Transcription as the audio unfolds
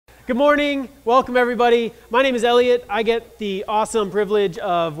Good morning. Welcome, everybody. My name is Elliot. I get the awesome privilege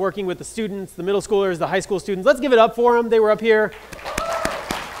of working with the students, the middle schoolers, the high school students. Let's give it up for them. They were up here.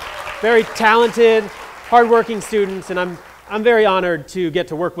 Very talented, hardworking students, and I'm very honored to get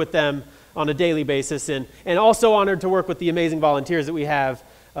to work with them on a daily basis, and also honored to work with the amazing volunteers that we have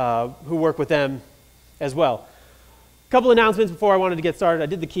who work with them as well. A couple announcements before I wanted to get started. I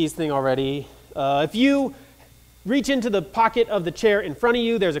did the keys thing already. If you reach into the pocket of the chair in front of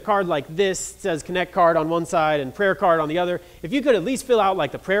you, there's a card like this. It says Connect card on one side and prayer card on the other. If you could at least fill out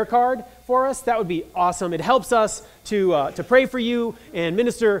like the prayer card for us, that would be awesome. It helps us to pray for you and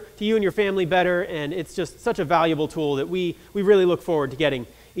minister to you and your family better, and it's just such a valuable tool that we really look forward to getting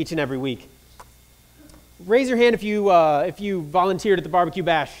each and every week. Raise your hand if you volunteered at the barbecue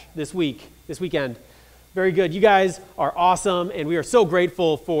bash this weekend. Very good. You guys are awesome, and we are so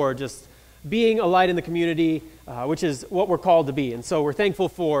grateful for just being a light in the community, which is what we're called to be. And so we're thankful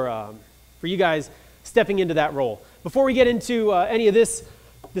for you guys stepping into that role. Before we get into any of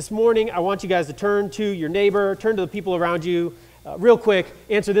this morning, I want you guys to turn to your neighbor, turn to the people around you. Real quick,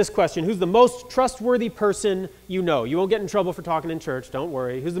 answer this question. Who's the most trustworthy person you know? You won't get in trouble for talking in church, don't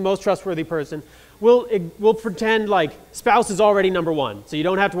worry. Who's the most trustworthy person? We'll pretend like spouse is already number one, so you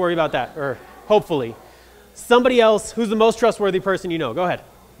don't have to worry about that, or hopefully. Somebody else, who's the most trustworthy person you know? Go ahead.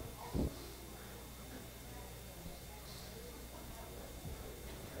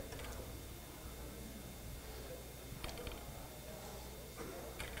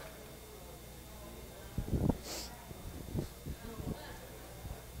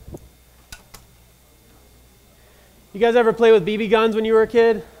 You guys ever play with BB guns when you were a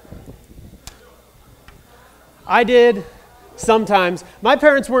kid? I did, sometimes. My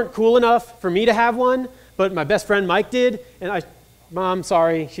parents weren't cool enough for me to have one, but my best friend Mike did, and Mom,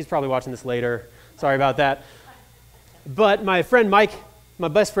 sorry, she's probably watching this later. Sorry about that. But my friend Mike, my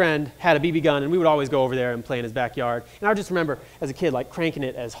best friend, had a BB gun, and we would always go over there and play in his backyard. And I just remember, as a kid, like cranking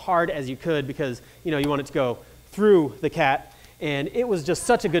it as hard as you could because, you want it to go through the cat. And it was just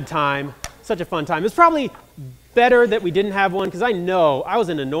such a good time, such a fun time. It was probably better that we didn't have one because I know I was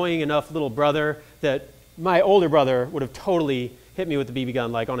an annoying enough little brother that my older brother would have totally hit me with the BB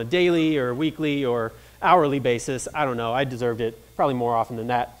gun, like on a daily or weekly or hourly basis. I don't know. I deserved it probably more often than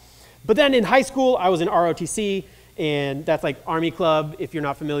that. But then in high school, I was in ROTC, and that's like Army Club, if you're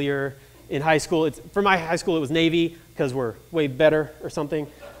not familiar. In high school, for my high school, it was Navy because we're way better or something.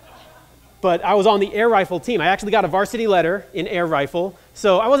 But I was on the air rifle team. I actually got a varsity letter in air rifle.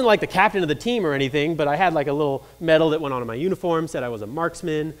 So I wasn't like the captain of the team or anything, but I had like a little medal that went on my uniform, said I was a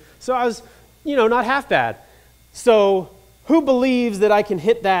marksman. So I was, not half bad. So who believes that I can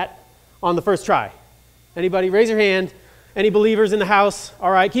hit that on the first try? Anybody? Raise your hand. Any believers in the house? All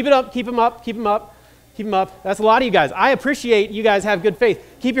right, keep it up, keep them up, keep them up, keep them up. That's a lot of you guys. I appreciate you guys have good faith.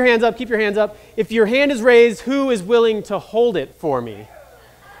 Keep your hands up, keep your hands up. If your hand is raised, who is willing to hold it for me?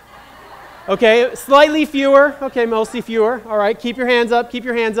 Okay, slightly fewer. Okay, mostly fewer. All right, keep your hands up, keep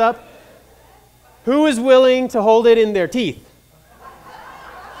your hands up. Who is willing to hold it in their teeth?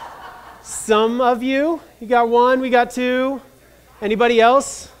 Some of you. You got one, we got two. Anybody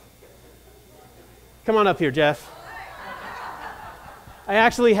else? Come on up here, Jeff. I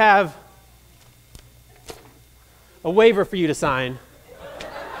actually have a waiver for you to sign.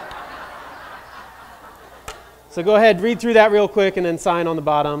 So go ahead, read through that real quick and then sign on the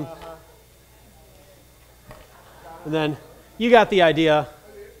bottom. And then you got the idea.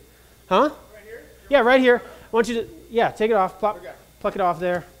 Huh? Right here? Yeah, right here. I want you to, take it off. Pluck it off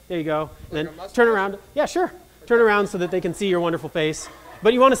there. There you go. And then turn around. Yeah, sure. Turn around so that they can see your wonderful face.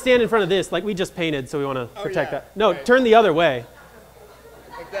 But you want to stand in front of this, like we just painted, so we want to protect that. No, okay. Turn the other way.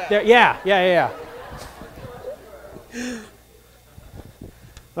 Like that. There, yeah.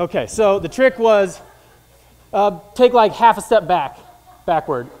 Okay, so the trick was take like half a step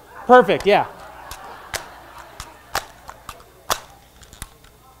backward. Perfect, yeah.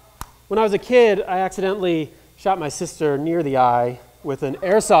 When I was a kid, I accidentally shot my sister near the eye with an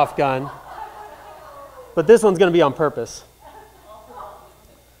airsoft gun, but this one's going to be on purpose.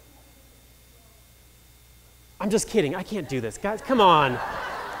 I'm just kidding. I can't do this. Guys, come on.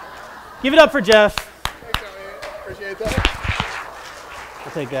 Give it up for Jeff. Thanks, Elliot. Appreciate that.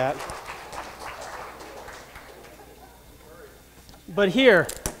 I'll take that. But here,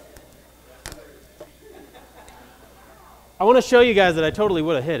 I want to show you guys that I totally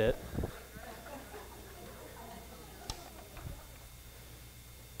would have hit it.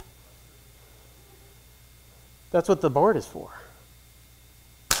 That's what the board is for.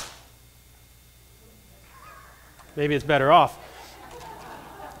 Maybe it's better off.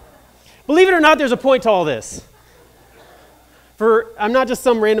 Believe it or not, there's a point to all this. I'm not just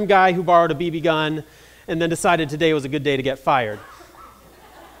some random guy who borrowed a BB gun and then decided today was a good day to get fired.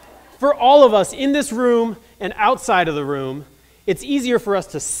 For all of us in this room and outside of the room, it's easier for us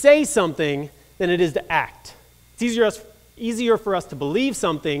to say something than it is to act. It's easier for us to believe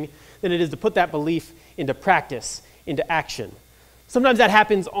something than it is to put that belief into practice, into action. Sometimes that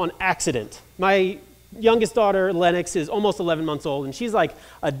happens on accident. My youngest daughter, Lennox, is almost 11 months old, and she's like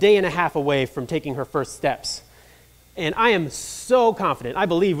a day and a half away from taking her first steps. And I am so confident, I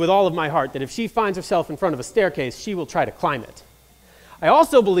believe with all of my heart, that if she finds herself in front of a staircase, she will try to climb it. I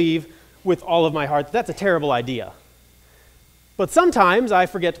also believe with all of my heart that that's a terrible idea. But sometimes I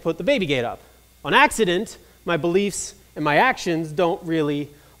forget to put the baby gate up. On accident, my beliefs and my actions don't really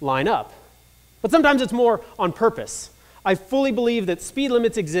line up. But sometimes it's more on purpose. I fully believe that speed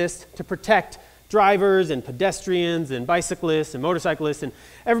limits exist to protect drivers and pedestrians and bicyclists and motorcyclists and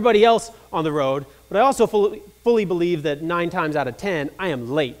everybody else on the road, but I also fully believe that 9 times out of 10, I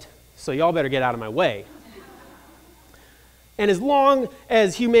am late, so y'all better get out of my way. And as long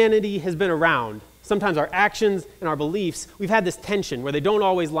as humanity has been around, sometimes our actions and our beliefs, we've had this tension where they don't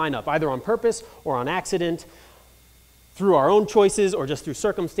always line up, either on purpose or on accident, through our own choices or just through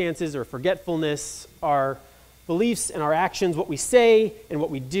circumstances or forgetfulness. Our beliefs and our actions, what we say and what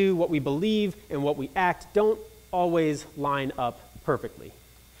we do, what we believe and what we act, don't always line up perfectly.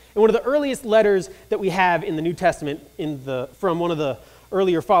 And one of the earliest letters that we have in the New Testament from one of the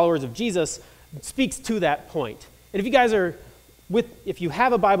earlier followers of Jesus speaks to that point. And if you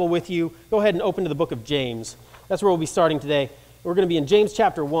have a Bible with you, go ahead and open to the book of James. That's where we'll be starting today. We're going to be in James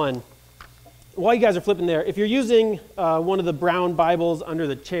chapter 1. While you guys are flipping there, if you're using one of the brown Bibles under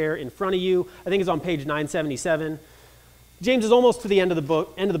the chair in front of you, I think it's on page 977. James is almost to the end of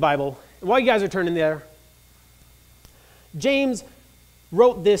the Bible. And while you guys are turning there, James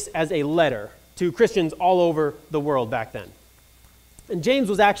wrote this as a letter to Christians all over the world back then. And James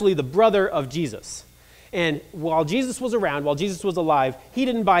was actually the brother of Jesus. And while Jesus was around, while Jesus was alive, he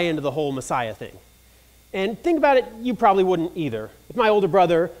didn't buy into the whole Messiah thing. And think about it, you probably wouldn't either. If my older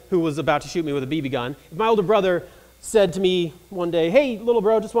brother, who was about to shoot me with a BB gun, if my older brother said to me one day, "Hey, little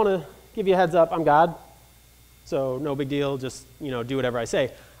bro, just want to give you a heads up, I'm God, so no big deal, just, do whatever I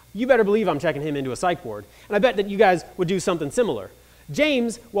say," you better believe I'm checking him into a psych ward. And I bet that you guys would do something similar.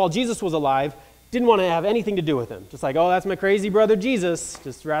 James, while Jesus was alive, didn't want to have anything to do with him. Just like, oh, that's my crazy brother Jesus,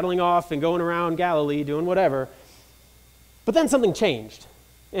 just rattling off and going around Galilee, doing whatever. But then something changed.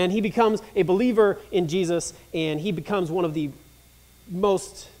 And he becomes a believer in Jesus, and he becomes one of the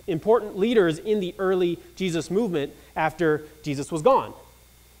most important leaders in the early Jesus movement after Jesus was gone.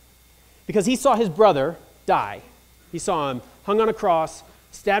 Because he saw his brother die. He saw him hung on a cross,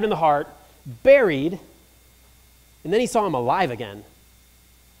 stabbed in the heart, buried, and then he saw him alive again.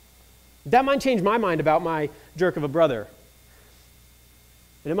 That might change my mind about my jerk of a brother.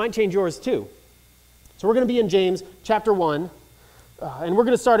 And it might change yours too. So we're going to be in James chapter 1. And we're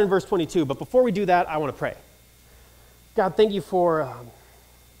going to start in verse 22, but before we do that, I want to pray. God, thank you for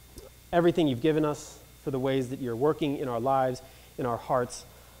everything you've given us, for the ways that you're working in our lives, in our hearts.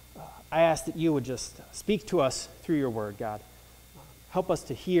 I ask that you would just speak to us through your word, God. Help us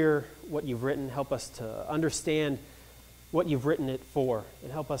to hear what you've written. Help us to understand what you've written it for,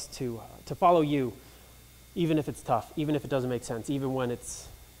 and help us to follow you, even if it's tough, even if it doesn't make sense, even when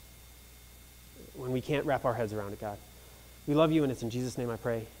we can't wrap our heads around it, God. We love you, and it's in Jesus' name I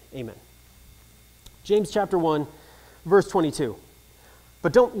pray. Amen. James chapter 1, verse 22.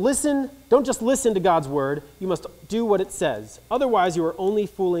 But don't just listen to God's word, you must do what it says. Otherwise, you are only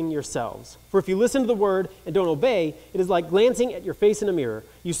fooling yourselves. For if you listen to the word and don't obey, it is like glancing at your face in a mirror.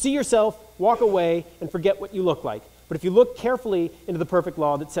 You see yourself, walk away, and forget what you look like. But if you look carefully into the perfect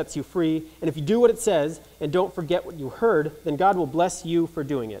law that sets you free, and if you do what it says and don't forget what you heard, then God will bless you for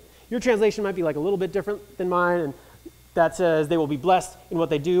doing it. Your translation might be like a little bit different than mine, and that says they will be blessed in what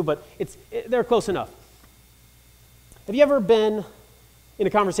they do, but they're close enough. Have you ever been in a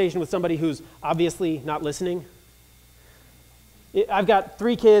conversation with somebody who's obviously not listening? I've got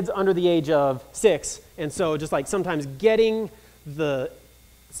 3 kids under the age of 6, and so just like sometimes getting the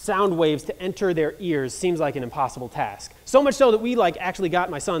sound waves to enter their ears seems like an impossible task. So much so that we actually got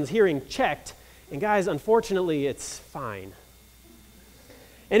my son's hearing checked, and guys, unfortunately, it's fine.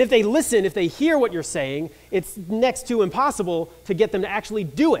 And if they listen, if they hear what you're saying, it's next to impossible to get them to actually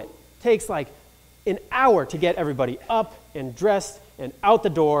do it. It takes like an hour to get everybody up and dressed and out the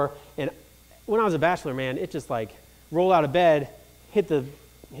door. And when I was a bachelor, man, it just roll out of bed, hit the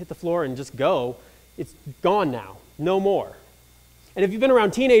floor and just go. It's gone now, no more. And if you've been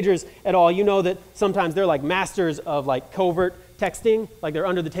around teenagers at all, you know that sometimes they're masters of covert texting, they're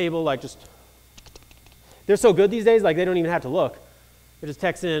under the table, They're so good these days, like they don't even have to look. They're just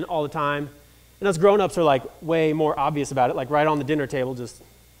texting all the time. And us grown-ups are like way more obvious about it, like right on the dinner table, just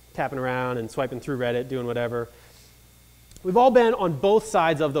tapping around and swiping through Reddit, doing whatever. We've all been on both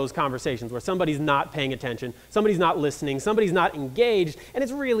sides of those conversations where somebody's not paying attention, somebody's not listening, somebody's not engaged, and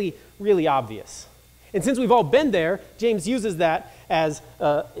it's really, really obvious. And since we've all been there, James uses that as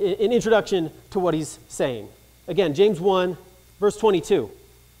an introduction to what he's saying. Again, James 1, verse 22.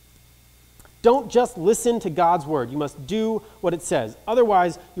 Don't just listen to God's word. You must do what it says.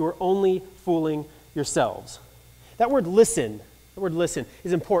 Otherwise, you are only fooling yourselves. That word listen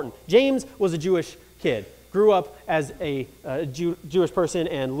is important. James was a Jewish kid, grew up as a Jewish person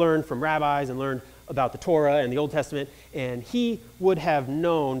and learned from rabbis and learned about the Torah and the Old Testament, and he would have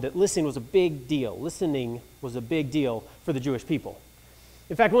known that listening was a big deal. Listening was a big deal for the Jewish people.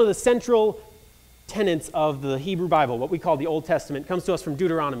 In fact, one of the central tenets of the Hebrew Bible, what we call the Old Testament, comes to us from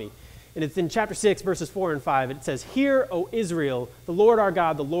Deuteronomy. And it's in chapter 6, verses 4 and 5. It says, "Hear, O Israel, the Lord our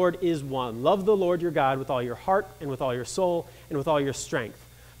God, the Lord is one. Love the Lord your God with all your heart and with all your soul and with all your strength."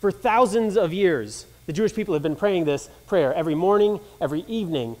 For thousands of years, the Jewish people have been praying this prayer every morning, every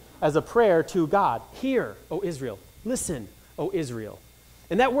evening, as a prayer to God. Hear, O Israel. Listen, O Israel.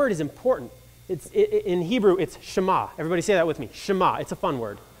 And that word is important. In Hebrew, it's Shema. Everybody say that with me. Shema. It's a fun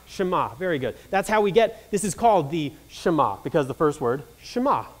word. Shema. Very good. That's how we get, this is called the Shema, because the first word,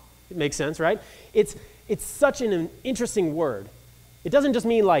 Shema. It makes sense, right? It's such an interesting word. It doesn't just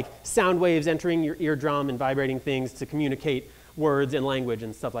mean like sound waves entering your eardrum and vibrating things to communicate words and language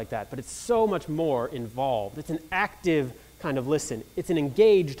and stuff like that, but it's so much more involved. It's an active kind of listen. It's an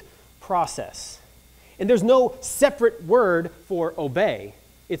engaged process. And there's no separate word for obey.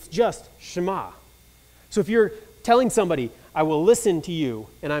 It's just Shema. So if you're telling somebody, I will listen to you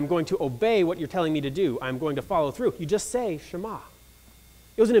and I'm going to obey what you're telling me to do, I'm going to follow through, you just say Shema.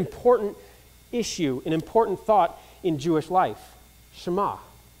 It was an important issue, an important thought in Jewish life. Shema.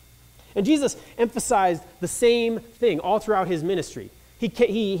 And Jesus emphasized the same thing all throughout his ministry.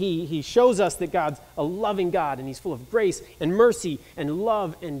 He shows us that God's a loving God, and he's full of grace and mercy and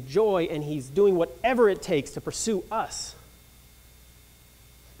love and joy, and he's doing whatever it takes to pursue us.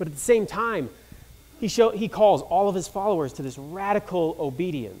 But at the same time, he calls all of his followers to this radical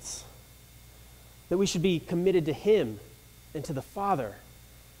obedience, that we should be committed to him and to the Father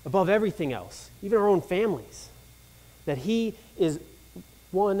above everything else, even our own families, that he is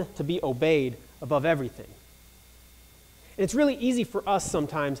one to be obeyed above everything. And it's really easy for us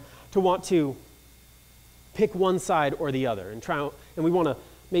sometimes to want to pick one side or the other, and we want to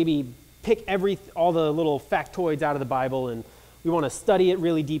maybe pick all the little factoids out of the Bible, and we want to study it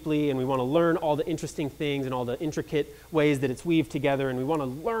really deeply, and we want to learn all the interesting things and all the intricate ways that it's weaved together, and we want to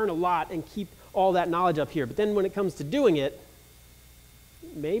learn a lot and keep all that knowledge up here. But then when it comes to doing it,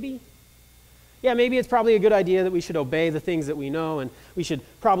 maybe it's probably a good idea that we should obey the things that we know, and we should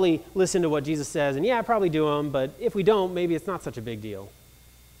probably listen to what Jesus says, and probably do them, but if we don't, maybe it's not such a big deal.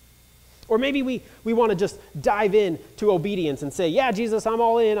 Or maybe we want to just dive in to obedience and say, yeah, Jesus, I'm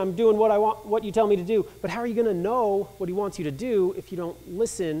all in, I'm doing what I want, what you tell me to do, but how are you going to know what he wants you to do if you don't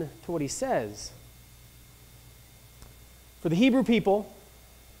listen to what he says? For the Hebrew people,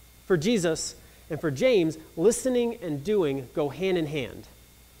 for Jesus, and for James, listening and doing go hand in hand.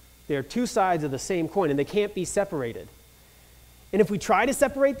 They are two sides of the same coin, and they can't be separated. And if we try to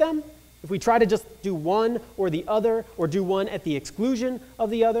separate them, if we try to just do one or the other, or do one at the exclusion of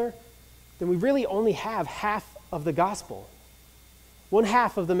the other, then we really only have half of the gospel, one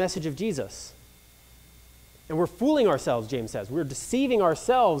half of the message of Jesus. And we're fooling ourselves, James says. We're deceiving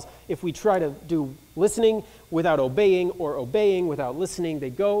ourselves if we try to do listening without obeying, or obeying without listening. They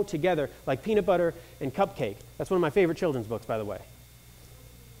go together like peanut butter and cupcake. That's one of my favorite children's books, by the way.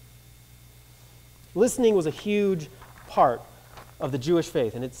 Listening was a huge part of the Jewish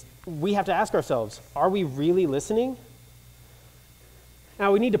faith, and we have to ask ourselves, are we really listening?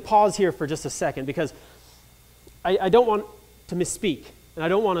 Now, we need to pause here for just a second, because I don't want to misspeak, and I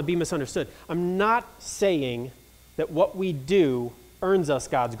don't want to be misunderstood. I'm not saying that what we do earns us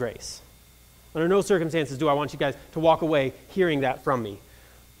God's grace. Under no circumstances do I want you guys to walk away hearing that from me.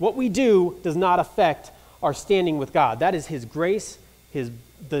 What we do does not affect our standing with God. That is his grace.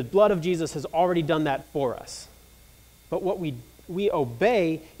 The blood of Jesus has already done that for us. But what we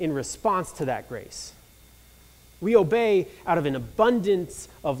obey in response to that grace. We obey out of an abundance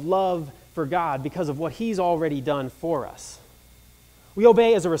of love for God because of what he's already done for us. We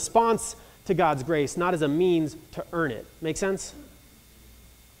obey as a response to God's grace, not as a means to earn it. Make sense?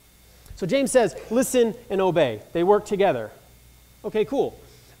 So James says, listen and obey. They work together. Okay, cool.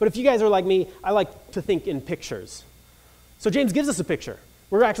 But if you guys are like me, I like to think in pictures. So James gives us a picture.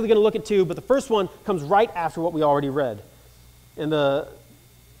 We're actually going to look at two, but the first one comes right after what we already read. And it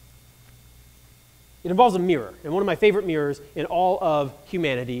involves a mirror. And one of my favorite mirrors in all of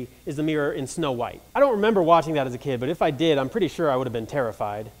humanity is the mirror in Snow White. I don't remember watching that as a kid, but if I did, I'm pretty sure I would have been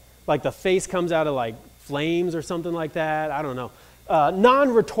terrified. Like the face comes out of like flames or something like that. I don't know.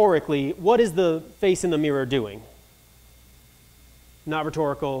 Non-rhetorically, what is the face in the mirror doing? Not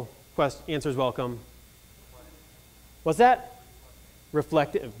rhetorical. Answers welcome. What's that?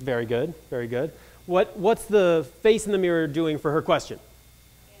 Reflective. Very good. Very good. What's the face in the mirror doing for her question?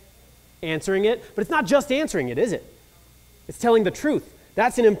 Answering it. But it's not just answering it, is it? It's telling the truth.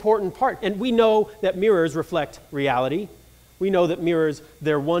 That's an important part. And we know that mirrors reflect reality. We know that mirrors,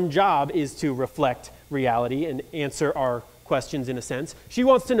 their one job is to reflect reality and answer our questions in a sense. She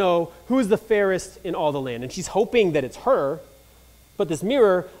wants to know who is the fairest in all the land. And she's hoping that it's her. But this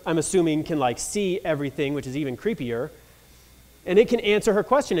mirror, I'm assuming, can like see everything, which is even creepier. And it can answer her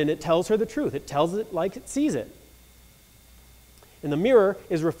question, and it tells her the truth. It tells it like it sees it. And the mirror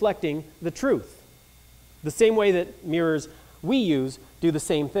is reflecting the truth. The same way that mirrors we use do the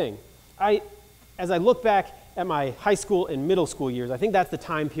same thing. As I look back at my high school and middle school years, I think that's the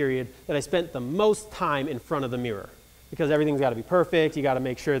time period that I spent the most time in front of the mirror. Because everything's got to be perfect. You got to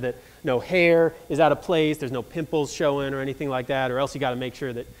make sure that no hair is out of place, there's no pimples showing or anything like that, or else you got to make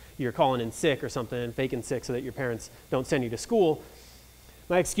sure that you're calling in sick or something, faking sick so that your parents don't send you to school.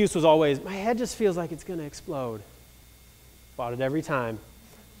 My excuse was always, my head just feels like it's going to explode. Bought it every time.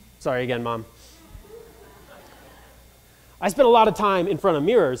 Sorry again, Mom. I spent a lot of time in front of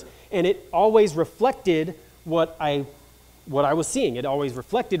mirrors, and it always reflected what I was seeing. It always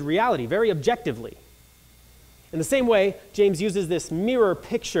reflected reality very objectively. In the same way, James uses this mirror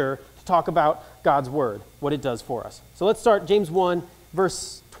picture to talk about God's word, what it does for us. So let's start James 1,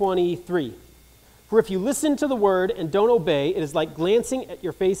 verse 23. For if you listen to the word and don't obey, it is like glancing at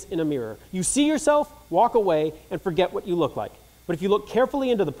your face in a mirror. You see yourself, walk away, and forget what you look like. But if you look carefully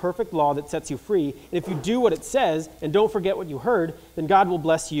into the perfect law that sets you free, and if you do what it says and don't forget what you heard, then God will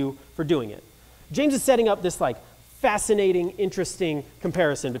bless you for doing it. James is setting up this like fascinating, interesting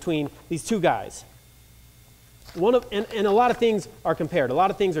comparison between these two guys. And a lot of things are compared. A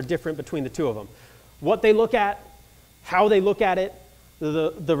lot of things are different between the two of them. What they look at, how they look at it,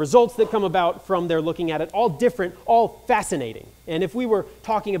 the results that come about from their looking at it, all different, all fascinating. And if we were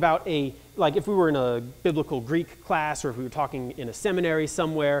talking about if we were in a biblical Greek class, or if we were talking in a seminary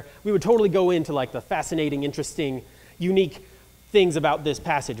somewhere, we would totally go into like the fascinating, interesting, unique things about this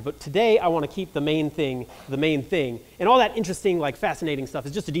passage. But today I want to keep the main thing. And all that interesting, like fascinating stuff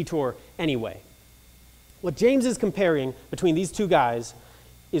is just a detour anyway. What James is comparing between these two guys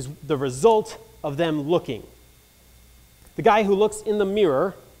is the result of them looking. The guy who looks in the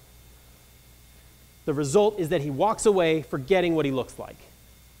mirror, the result is that he walks away forgetting what he looks like.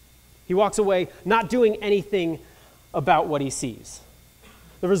 He walks away not doing anything about what he sees.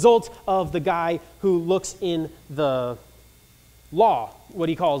 The result of the guy who looks in the law, what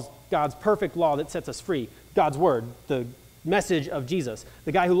he calls God's perfect law that sets us free, God's word, the message of Jesus.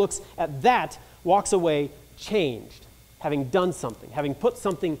 The guy who looks at that walks away changed, having done something, having put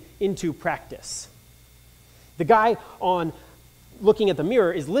something into practice. The guy on looking at the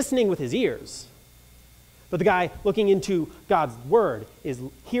mirror is listening with his ears, but the guy looking into God's word is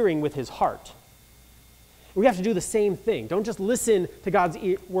hearing with his heart. We have to do the same thing. Don't just listen to God's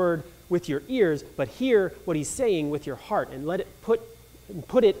word with your ears, but hear what he's saying with your heart and let it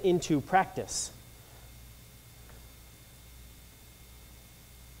put it into practice.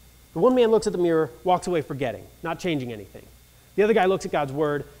 The one man looks at the mirror, walks away forgetting, not changing anything. The other guy looks at God's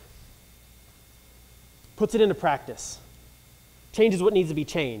word, puts it into practice, changes what needs to be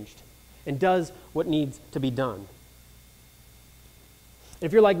changed, and does what needs to be done. And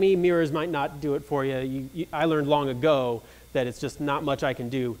if you're like me, mirrors might not do it for you. I learned long ago that it's just not much I can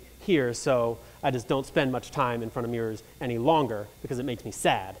do here, so I just don't spend much time in front of mirrors any longer because it makes me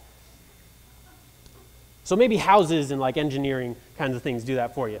sad. So maybe houses and like engineering kinds of things do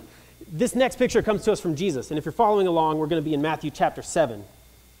that for you. This next picture comes to us from Jesus, and if you're following along, we're going to be in Matthew chapter 7.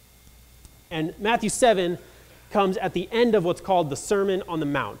 And Matthew 7 comes at the end of what's called the Sermon on the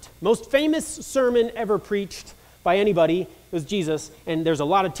Mount. Most famous sermon ever preached by anybody was Jesus, and there's a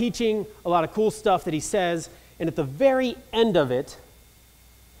lot of teaching, a lot of cool stuff that he says, and at the very end of it,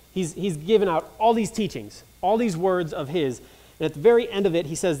 he's given out all these teachings, all these words of his, and at the very end of it,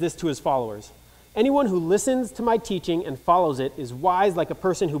 he says this to his followers. Anyone who listens to my teaching and follows it is wise like a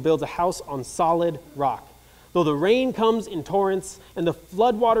person who builds a house on solid rock. Though the rain comes in torrents and the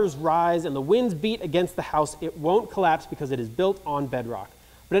floodwaters rise and the winds beat against the house, it won't collapse because it is built on bedrock.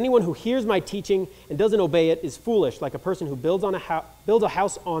 But anyone who hears my teaching and doesn't obey it is foolish, like a person who builds a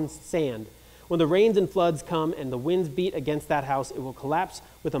house on sand. When the rains and floods come and the winds beat against that house, it will collapse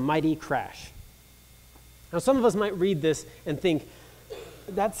with a mighty crash. Now, some of us might read this and think,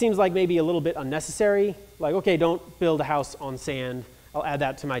 that seems like maybe a little bit unnecessary. Like, okay, don't build a house on sand. I'll add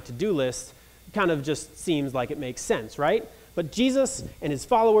that to my to-do list. It kind of just seems like it makes sense, right? But Jesus and his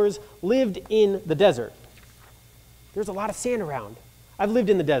followers lived in the desert. There's a lot of sand around. I've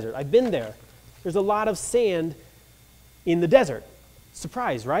lived in the desert. I've been there. There's a lot of sand in the desert.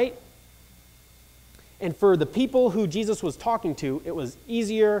 Surprise, right? And for the people who Jesus was talking to, it was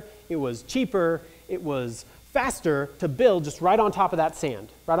easier, it was cheaper, it was faster to build just right on top of that sand,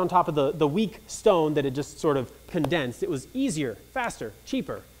 right on top of the weak stone that had just sort of condensed. It was easier, faster,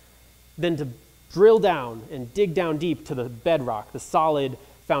 cheaper than to drill down and dig down deep to the bedrock, the solid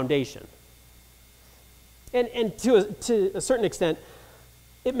foundation. And to a certain extent,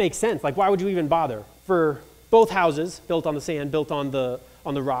 it makes sense. Like, why would you even bother? For both houses, built on the sand, built on the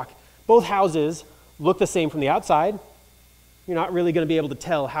rock, both houses look the same from the outside. You're not really going to be able to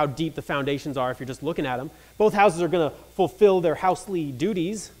tell how deep the foundations are if you're just looking at them. Both houses are going to fulfill their housely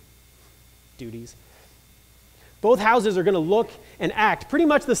duties. Both houses are going to look and act pretty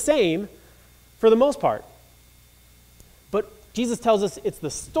much the same for the most part. But Jesus tells us it's the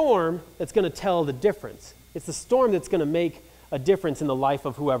storm that's going to tell the difference. It's the storm that's going to make a difference in the life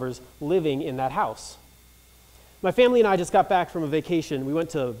of whoever's living in that house. My family and I just got back from a vacation. We went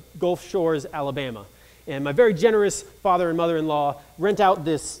to Gulf Shores, Alabama. And my very generous father and mother-in-law rent out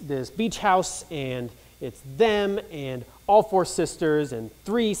this beach house, and it's them and all 4 sisters and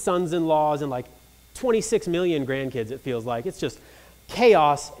 3 sons-in-laws and like 26 million grandkids, it feels like. It's just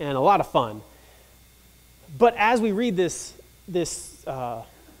chaos and a lot of fun. But as we read this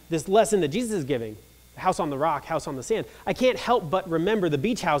lesson that Jesus is giving, house on the rock, house on the sand, I can't help but remember the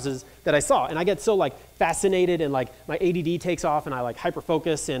beach houses that I saw. And I get so like fascinated, and like my ADD takes off, and I like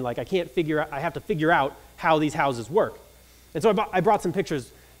hyper-focus, and like I have to figure out how these houses work. And so I brought some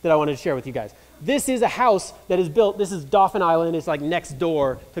pictures that I wanted to share with you guys. This is a house that is built, this is Dauphin Island. It's like next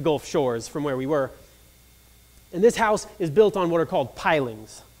door to Gulf Shores from where we were. And this house is built on what are called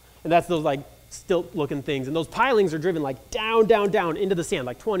pilings. And that's those like stilt-looking things. And those pilings are driven like down, down, down into the sand,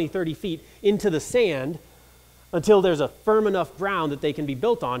 like 20, 30 feet into the sand, until there's a firm enough ground that they can be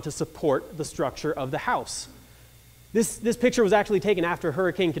built on to support the structure of the house. This picture was actually taken after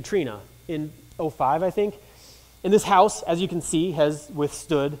Hurricane Katrina in 2005, I think. And this house, as you can see, has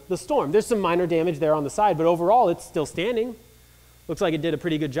withstood the storm. There's some minor damage there on the side, but overall it's still standing. Looks like it did a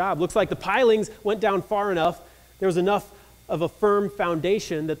pretty good job. Looks like the pilings went down far enough. There was enough of a firm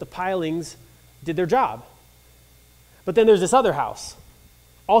foundation that the pilings did their job. But then there's this other house,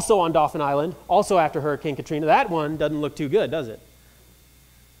 also on Dauphin Island, also after Hurricane Katrina. That one doesn't look too good, does it?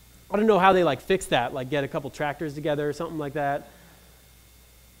 I don't know how they like fix that, like get a couple tractors together or something like that.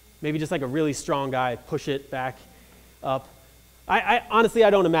 Maybe just like a really strong guy push it back up. I honestly, I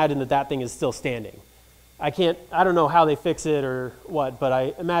don't imagine that thing is still standing. I don't know how they fix it or what, but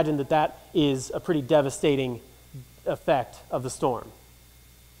I imagine that is a pretty devastating effect of the storm.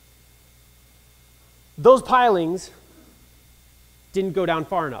 Those pilings didn't go down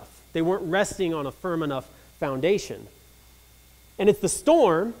far enough. They weren't resting on a firm enough foundation. And it's the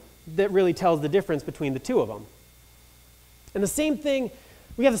storm that really tells the difference between the two of them. And the same thing,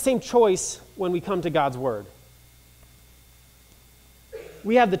 we have the same choice when we come to God's Word.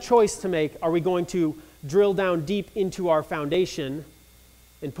 We have the choice to make. Are we going to drill down deep into our foundation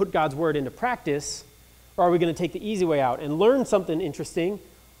and put God's Word into practice, or are we going to take the easy way out and learn something interesting,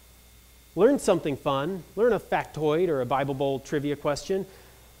 learn something fun, learn a factoid or a Bible Bowl trivia question,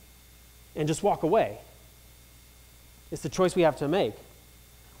 and just walk away? It's the choice we have to make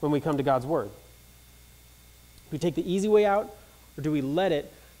when we come to God's Word. Do we take the easy way out, or do we let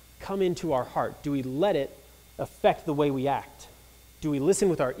it come into our heart? Do we let it affect the way we act? Do we listen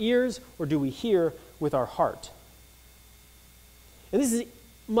with our ears, or do we hear with our heart? And this is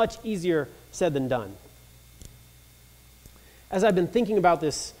much easier said than done. As I've been thinking about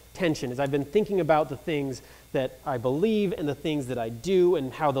this tension, as I've been thinking about the things that I believe and the things that I do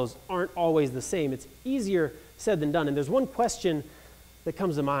and how those aren't always the same, it's easier said than done. And there's one question that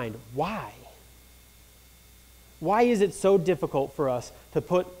comes to mind. Why? Why is it so difficult for us to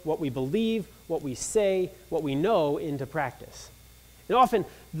put what we believe, what we say, what we know into practice? And often,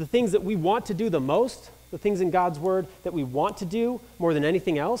 the things that we want to do the most, the things in God's Word that we want to do more than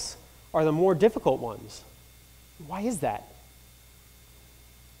anything else, are the more difficult ones. Why is that?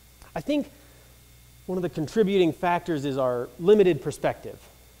 I think one of the contributing factors is our limited perspective.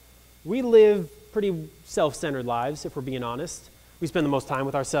 We live pretty self-centered lives, if we're being honest. We spend the most time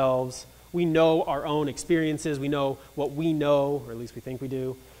with ourselves. We know our own experiences. We know what we know, or at least we think we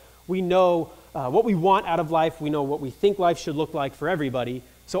do. We know what we want out of life. We know what we think life should look like for everybody.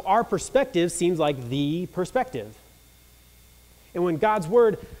 So our perspective seems like the perspective. And when God's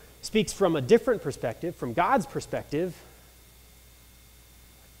word speaks from a different perspective, from God's perspective,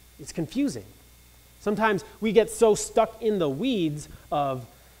 it's confusing. Sometimes we get so stuck in the weeds of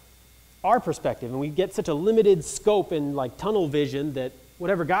our perspective, and we get such a limited scope and like tunnel vision that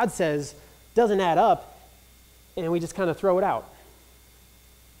whatever God says doesn't add up, and we just kind of throw it out.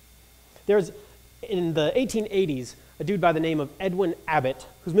 There's, in the 1880s, a dude by the name of Edwin Abbott,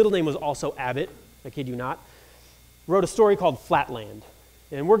 whose middle name was also Abbott, I kid you not, wrote a story called Flatland.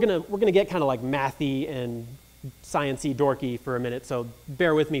 And we're gonna get kind of like mathy and sciencey, dorky for a minute, so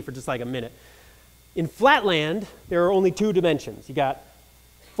bear with me for just like a minute. In Flatland, there are only two dimensions. You got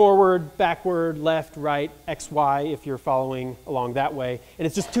forward, backward, left, right, X, Y, if you're following along that way, and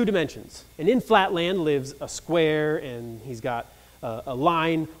it's just two dimensions. And in Flatland lives a square, and he's got a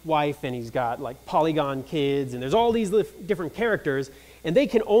line wife, and he's got like polygon kids, and there's all these different characters, and they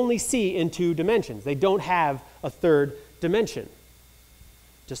can only see in two dimensions. They don't have a third dimension.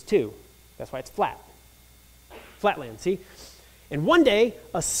 Just two. That's why it's flat. Flatland, see? And one day,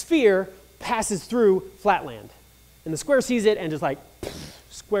 a sphere passes through Flatland. And the square sees it and just like,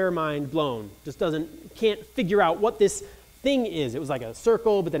 square mind blown. Just can't figure out what this thing is. It was like a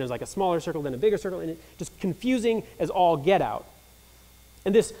circle, but then it was like a smaller circle, then a bigger circle, and it just confusing as all get out.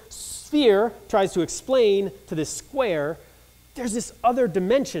 And this sphere tries to explain to this square, there's this other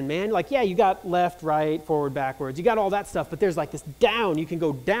dimension, man. Like, yeah, you got left, right, forward, backwards. You got all that stuff, but there's like this down. You can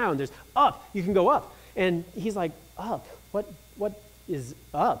go down. There's up. You can go up. And he's like, up? What is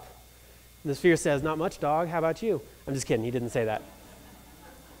up? And the sphere says, not much, dog. How about you? I'm just kidding. He didn't say that.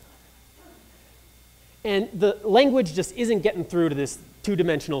 And the language just isn't getting through to this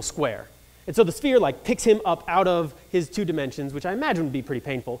two-dimensional square. And so the sphere like picks him up out of his two dimensions, which I imagine would be pretty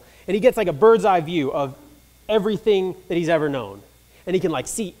painful. And he gets like a bird's eye view of everything that he's ever known. And he can like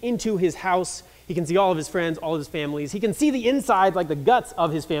see into his house. He can see all of his friends, all of his families. He can see the inside, like the guts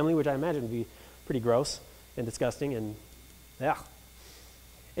of his family, which I imagine would be pretty gross and disgusting and yeah.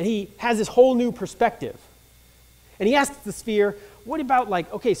 And he has this whole new perspective. And he asks the sphere, what about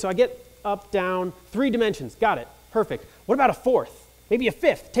like, okay, so I get up, down, three dimensions. Got it. Perfect. What about a fourth? Maybe a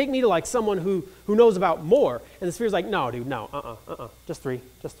fifth. Take me to like someone who knows about more. And the sphere's like, no, dude, no, just three.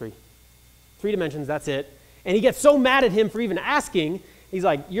 Three dimensions, that's it. And he gets so mad at him for even asking, he's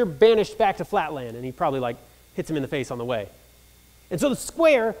like, you're banished back to Flatland. And he probably like hits him in the face on the way. And so the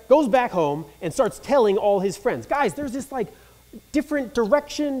square goes back home and starts telling all his friends, guys, there's this like different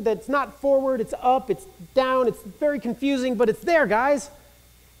direction that's not forward, it's up, it's down, it's very confusing, but it's there, guys.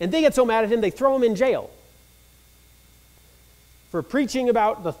 And they get so mad at him, they throw him in jail for preaching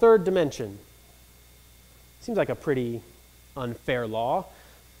about the third dimension. Seems like a pretty unfair law.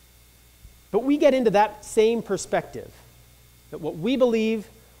 But we get into that same perspective, that what we believe,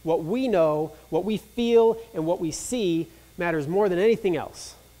 what we know, what we feel, and what we see matters more than anything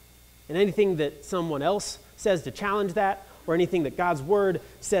else. And anything that someone else says to challenge that, or anything that God's word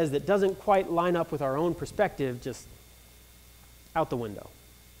says that doesn't quite line up with our own perspective, just out the window.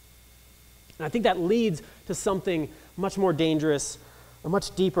 And I think that leads to something much more dangerous, a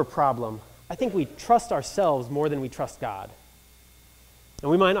much deeper problem. I think we trust ourselves more than we trust God.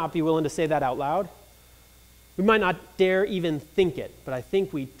 And we might not be willing to say that out loud. We might not dare even think it, but I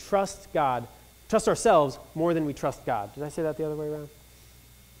think we trust ourselves more than we trust God. Did I say that the other way around?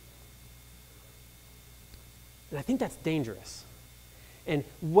 And I think that's dangerous. And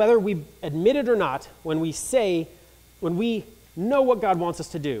whether we admit it or not, when we know what God wants us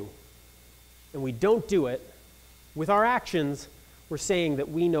to do, and we don't do it, with our actions, we're saying that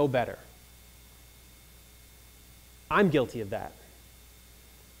we know better. I'm guilty of that.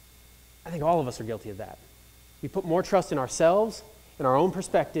 I think all of us are guilty of that. We put more trust in ourselves, in our own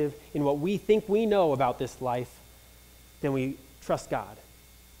perspective, in what we think we know about this life, than we trust God.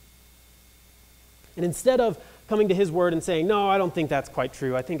 And instead of coming to his word and saying, no, I don't think that's quite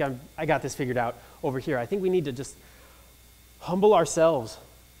true. I think I got this figured out over here. I think we need to just humble ourselves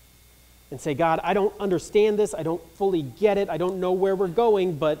and say, God, I don't understand this. I don't fully get it. I don't know where we're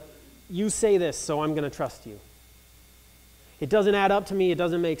going, but you say this, so I'm going to trust you. It doesn't add up to me. It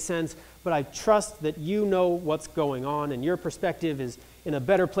doesn't make sense, but I trust that you know what's going on, and your perspective is in a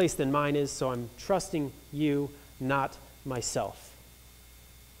better place than mine is, so I'm trusting you, not myself.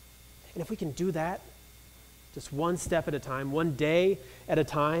 And if we can do that, just one step at a time, one day at a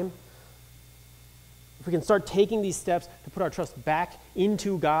time, if we can start taking these steps to put our trust back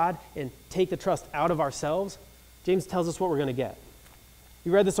into God and take the trust out of ourselves, James tells us what we're going to get.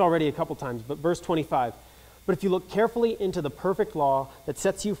 We read this already a couple times, but verse 25. But if you look carefully into the perfect law that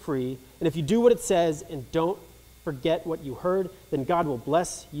sets you free, and if you do what it says and don't forget what you heard, then God will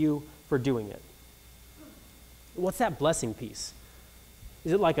bless you for doing it. What's that blessing piece?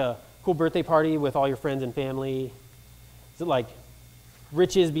 Is it like a cool birthday party with all your friends and family? Is it like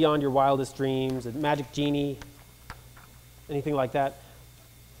riches beyond your wildest dreams, a magic genie, anything like that?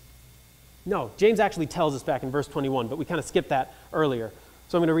 No, James actually tells us back in verse 21, but we kind of skipped that earlier.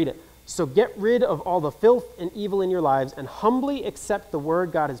 So I'm going to read it. So get rid of all the filth and evil in your lives and humbly accept the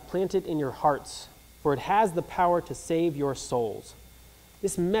word God has planted in your hearts, for it has the power to save your souls.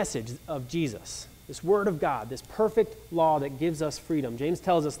 This message of Jesus, this word of God, this perfect law that gives us freedom, James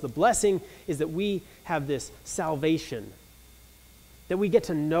tells us the blessing is that we have this salvation, that we get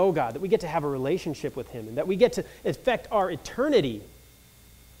to know God, that we get to have a relationship with him, and that we get to affect our eternity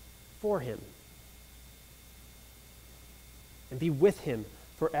for him and be with him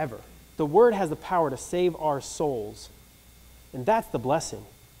forever. The word has the power to save our souls, and that's the blessing.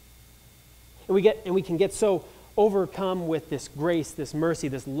 And we can get so overcome with this grace, this mercy,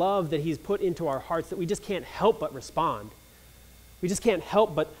 this love that he's put into our hearts that we just can't help but respond. We just can't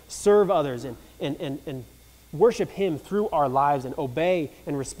help but serve others and worship him through our lives and obey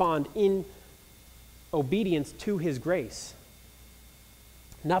and respond in obedience to his grace.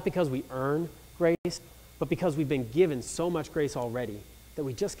 Not because we earn grace, but because we've been given so much grace already that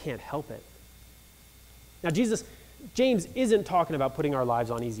we just can't help it. Now, James isn't talking about putting our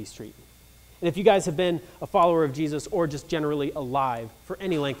lives on easy street. And if you guys have been a follower of Jesus or just generally alive for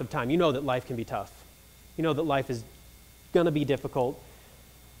any length of time, you know that life can be tough. You know that life is going to be difficult.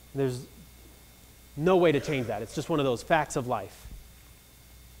 There's no way to change that. It's just one of those facts of life.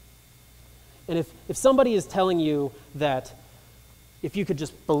 And if somebody is telling you that if you could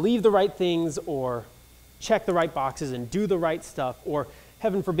just believe the right things or check the right boxes and do the right stuff, or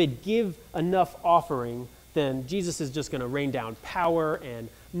heaven forbid, give enough offering, then Jesus is just going to rain down power and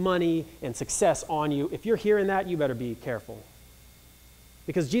money and success on you. If you're hearing that, you better be careful.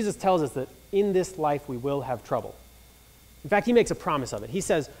 Because Jesus tells us that in this life we will have trouble. In fact, he makes a promise of it. He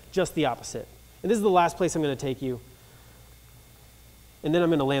says just the opposite. And this is the last place I'm going to take you. And then I'm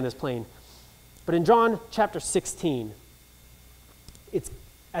going to land this plane. But in John chapter 16, it's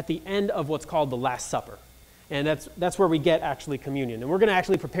at the end of what's called the Last Supper. And that's where we get actually communion. And we're going to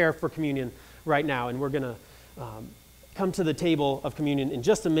actually prepare for communion right now. And we're going to come to the table of communion in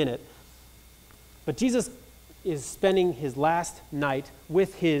just a minute. But Jesus is spending his last night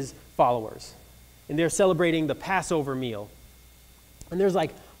with his followers. And they're celebrating the Passover meal. And there's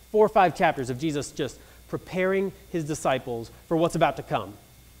like 4 or 5 chapters of Jesus just preparing his disciples for what's about to come.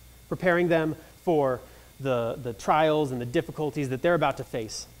 Preparing them for the trials and the difficulties that they're about to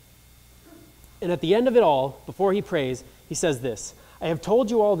face. And at the end of it all, before he prays, he says this, I have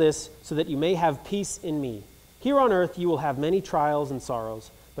told you all this so that you may have peace in me. Here on earth you will have many trials and sorrows,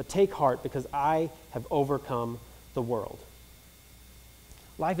 but take heart because I have overcome the world.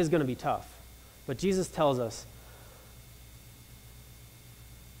 Life is going to be tough, but Jesus tells us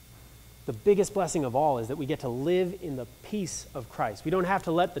the biggest blessing of all is that we get to live in the peace of Christ. We don't have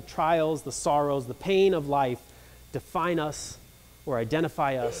to let the trials, the sorrows, the pain of life define us or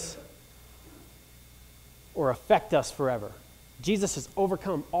identify us or affect us forever. Jesus has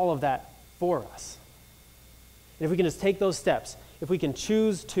overcome all of that for us. And if we can just take those steps, if we can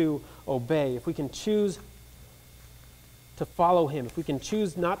choose to obey, if we can choose to follow him, if we can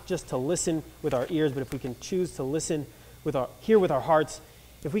choose not just to listen with our ears, but if we can choose to listen hear with our hearts,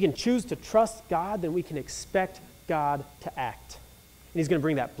 if we can choose to trust God, then we can expect God to act. And he's going to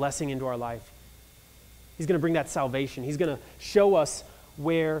bring that blessing into our life. He's going to bring that salvation. He's going to show us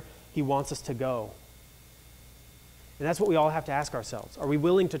where he wants us to go. And that's what we all have to ask ourselves. Are we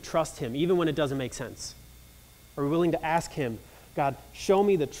willing to trust him even when it doesn't make sense? Are we willing to ask him, God, show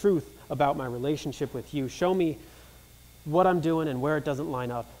me the truth about my relationship with you. Show me what I'm doing and where it doesn't line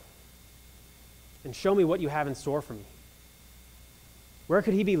up. And show me what you have in store for me. Where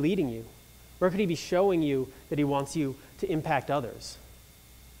could he be leading you? Where could he be showing you that he wants you to impact others?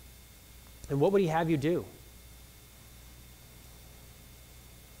 And what would he have you do?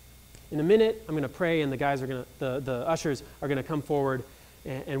 In a minute, I'm going to pray, and the ushers are going to come forward,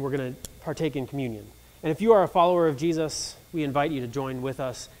 and we're going to partake in communion. And if you are a follower of Jesus, we invite you to join with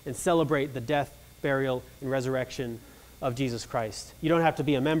us and celebrate the death, burial, and resurrection of Jesus Christ. You don't have to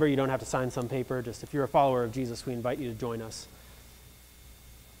be a member. You don't have to sign some paper. Just if you're a follower of Jesus, we invite you to join us.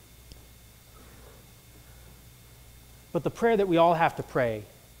 But the prayer that we all have to pray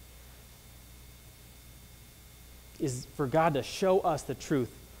is for God to show us the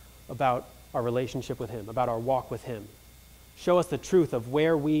truth about our relationship with him, about our walk with him. Show us the truth of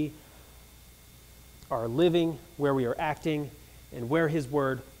where we are living, where we are acting, and where his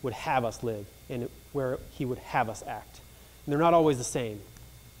word would have us live, and where he would have us act. And they're not always the same. And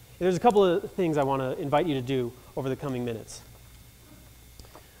there's a couple of things I want to invite you to do over the coming minutes.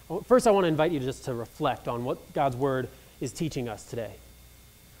 First, I want to invite you just to reflect on what God's word is teaching us today.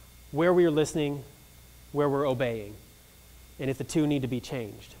 Where we are listening, where we're obeying, and if the two need to be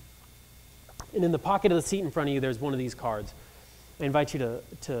changed. And in the pocket of the seat in front of you, there's one of these cards. I invite you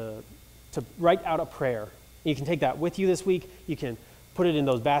to write out a prayer. You can take that with you this week. You can put it in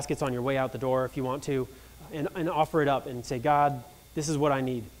those baskets on your way out the door if you want to, and offer it up and say, God, this is what I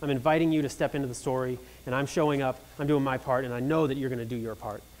need. I'm inviting you to step into the story, and I'm showing up. I'm doing my part, and I know that you're going to do your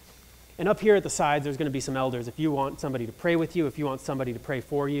part. And up here at the sides, there's going to be some elders. If you want somebody to pray with you, if you want somebody to pray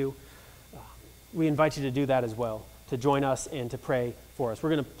for you, we invite you to do that as well, to join us and to pray for us. We're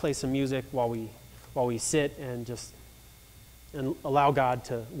going to play some music while we sit and allow God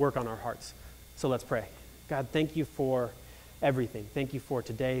to work on our hearts. So let's pray. God, thank you for everything. Thank you for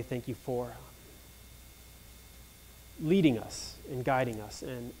today. Thank you for leading us and guiding us.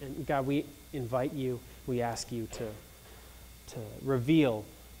 And God, we invite you, we ask you to reveal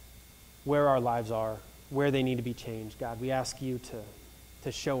where our lives are, where they need to be changed. God, we ask you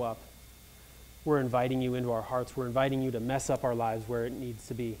to show up. We're inviting you into our hearts. We're inviting you to mess up our lives where it needs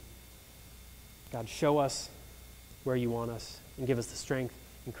to be. God, show us where you want us and give us the strength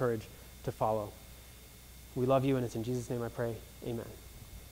and courage to follow. We love you, and it's in Jesus' name I pray. Amen.